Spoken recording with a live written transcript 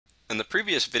In the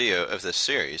previous video of this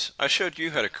series, I showed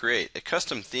you how to create a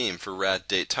custom theme for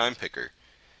RadDateTimePicker.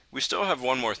 We still have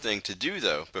one more thing to do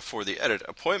though before the Edit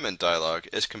Appointment dialog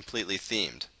is completely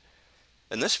themed.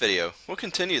 In this video, we'll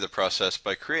continue the process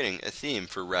by creating a theme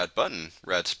for RadButton,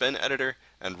 RadSpinEditor,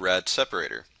 and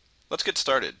RadSeparator. Let's get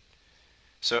started.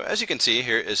 So as you can see,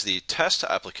 here is the test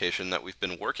application that we've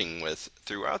been working with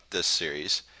throughout this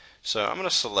series. So I'm going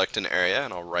to select an area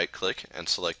and I'll right click and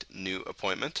select New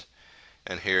Appointment.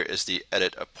 And here is the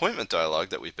Edit Appointment dialog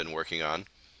that we've been working on.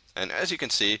 And as you can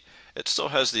see, it still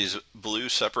has these blue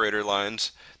separator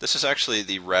lines. This is actually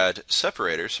the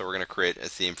RadSeparator, so we're going to create a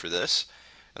theme for this.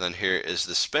 And then here is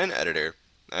the spin editor.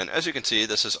 And as you can see,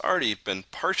 this has already been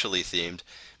partially themed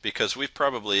because we've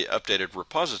probably updated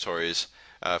repositories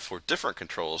for different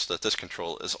controls that this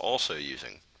control is also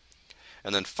using.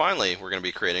 And then finally, we're going to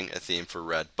be creating a theme for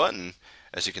RadButton.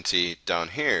 As you can see down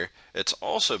here, it's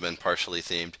also been partially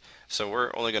themed, so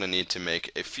we're only going to need to make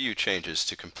a few changes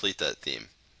to complete that theme.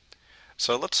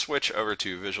 So let's switch over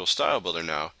to Visual Style Builder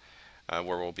now,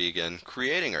 where we'll begin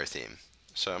creating our theme.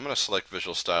 So I'm going to select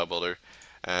Visual Style Builder,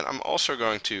 and I'm also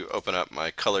going to open up my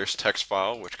colors text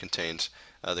file, which contains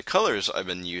the colors I've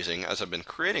been using as I've been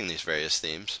creating these various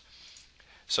themes.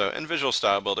 So in Visual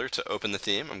Style Builder, to open the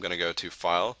theme, I'm going to go to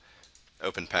File,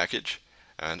 Open Package,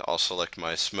 and I'll select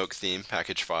my smoke theme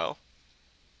package file.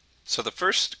 So the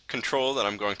first control that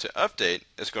I'm going to update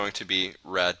is going to be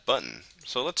RadButton.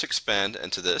 So let's expand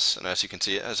into this, and as you can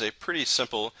see, it has a pretty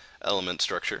simple element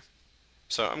structure.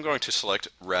 So I'm going to select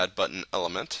RadButton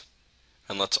element,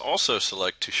 and let's also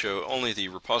select to show only the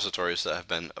repositories that have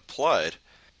been applied.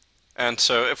 And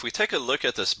so if we take a look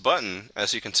at this button,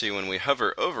 as you can see when we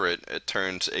hover over it, it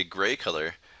turns a gray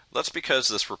color. That's because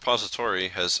this repository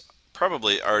has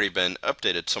probably already been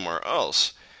updated somewhere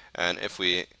else, and if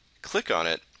we click on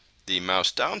it, the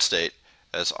mouse down state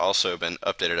has also been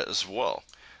updated as well.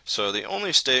 So the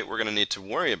only state we're going to need to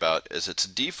worry about is its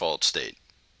default state.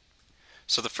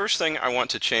 So the first thing I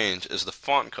want to change is the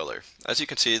font color. As you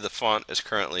can see, the font is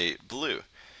currently blue.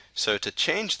 So to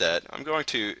change that, I'm going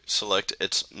to select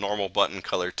its normal button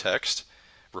color text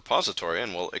repository,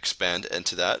 and we'll expand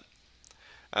into that.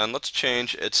 And let's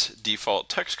change its default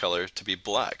text color to be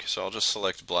black. So I'll just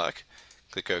select black,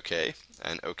 click OK,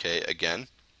 and OK again.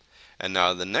 And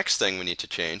now the next thing we need to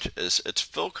change is its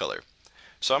fill color.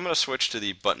 So I'm going to switch to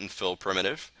the button fill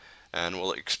primitive, and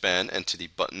we'll expand into the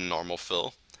button normal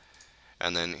fill.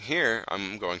 And then here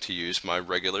I'm going to use my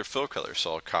regular fill color.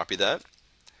 So I'll copy that.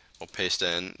 We'll paste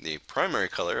in the primary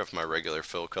color of my regular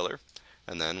fill color,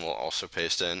 and then we'll also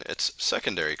paste in its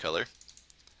secondary color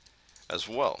as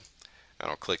well. And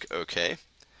I'll click OK.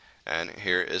 And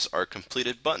here is our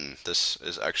completed button. This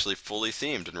is actually fully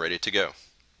themed and ready to go.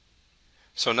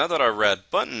 So now that our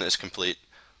RadButton is complete,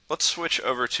 let's switch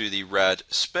over to the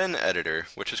RadSpinEditor,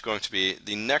 which is going to be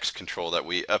the next control that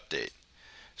we update.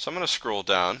 So I'm going to scroll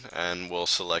down and we'll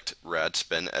select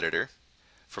RadSpinEditor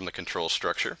from the control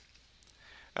structure.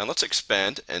 And let's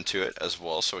expand into it as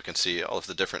well so we can see all of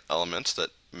the different elements that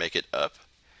make it up.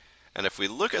 And if we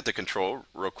look at the control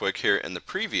real quick here in the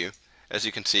preview, as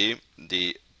you can see,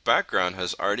 the background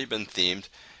has already been themed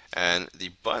and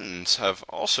the buttons have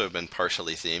also been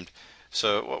partially themed.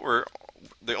 So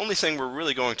the only thing we're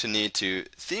really going to need to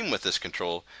theme with this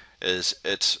control is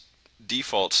its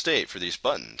default state for these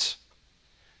buttons.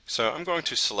 So I'm going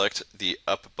to select the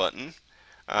up button,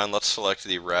 and let's select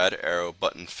the rad arrow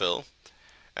button fill,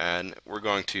 and we're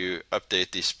going to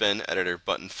update the spin editor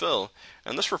button fill,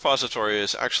 and this repository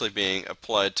is actually being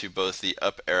applied to both the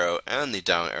up arrow and the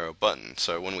down arrow button.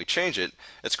 So when we change it,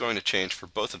 it's going to change for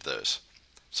both of those.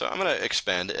 So I'm going to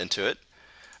expand into it.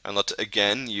 And let's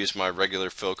again use my regular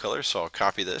fill color, so I'll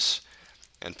copy this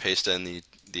and paste in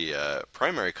the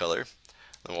primary color.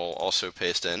 And we'll also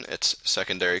paste in its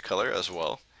secondary color as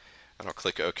well. And I'll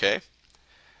click OK.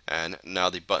 And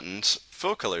now the button's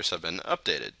fill colors have been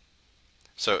updated.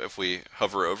 So if we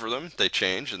hover over them, they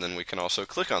change, and then we can also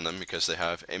click on them because they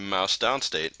have a mouse down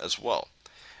state as well.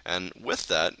 And with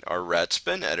that, our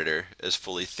RadSpinEditor is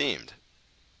fully themed.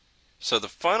 So the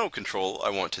final control I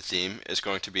want to theme is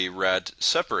going to be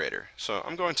RadSeparator. So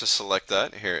I'm going to select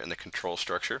that here in the control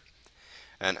structure.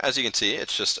 And as you can see,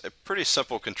 it's just a pretty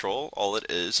simple control. All it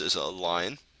is a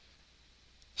line.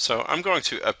 So I'm going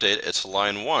to update its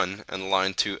line 1 and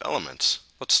line 2 elements.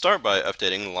 Let's start by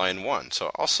updating line 1.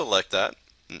 So I'll select that.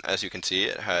 And as you can see,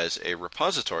 it has a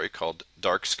repository called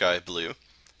Dark Sky Blue.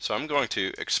 So I'm going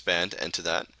to expand into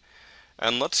that.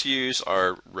 And let's use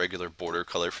our regular border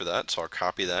color for that. So I'll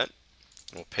copy that.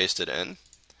 We'll paste it in,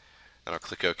 and I'll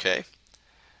click OK.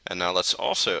 And now let's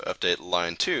also update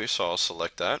line 2, so I'll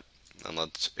select that, and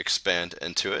let's expand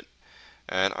into it.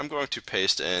 and I'm going to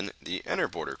paste in the inner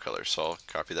border color. So I'll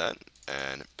copy that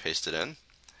and paste it in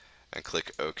and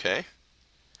click OK.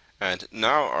 And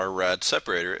now our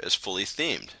RadSeparator is fully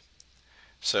themed.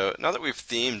 So now that we've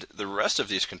themed the rest of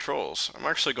these controls, I'm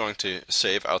actually going to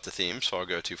save out the theme. So I'll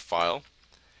go to File,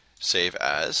 Save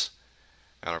As,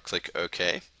 and I'll click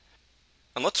OK.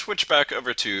 And let's switch back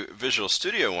over to Visual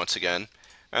Studio once again,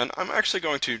 and I'm actually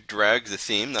going to drag the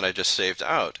theme that I just saved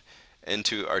out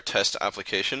into our test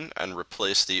application and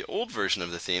replace the old version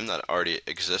of the theme that already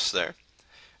exists there.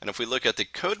 And if we look at the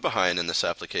code behind in this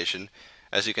application,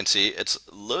 as you can see, it's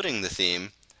loading the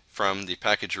theme from the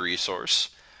package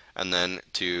resource, and then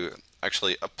to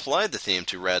actually apply the theme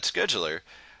to RadScheduler,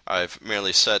 I've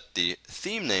merely set the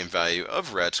theme name value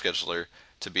of RadScheduler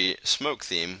to be Smoke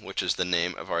Theme, which is the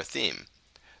name of our theme.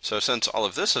 So since all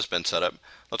of this has been set up,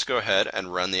 let's go ahead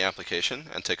and run the application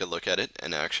and take a look at it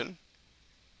in action.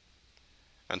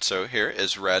 And so here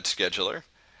is RadScheduler,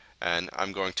 and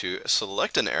I'm going to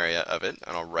select an area of it,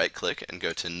 and I'll right click and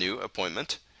go to New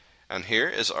Appointment, and here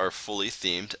is our fully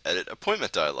themed Edit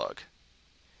Appointment dialog.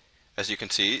 As you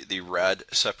can see, the Rad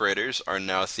separators are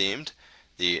now themed,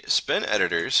 the spin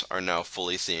editors are now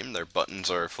fully themed, their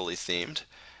buttons are fully themed,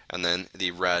 and then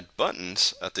the Rad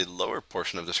buttons at the lower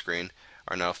portion of the screen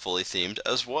are now fully themed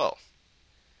as well.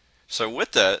 So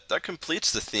with that, that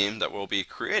completes the theme that we'll be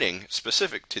creating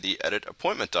specific to the Edit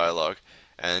Appointment dialog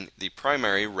and the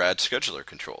primary RadScheduler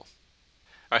control.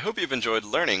 I hope you've enjoyed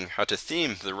learning how to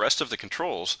theme the rest of the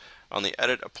controls on the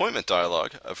Edit Appointment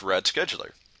dialog of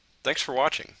RadScheduler. Thanks for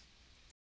watching.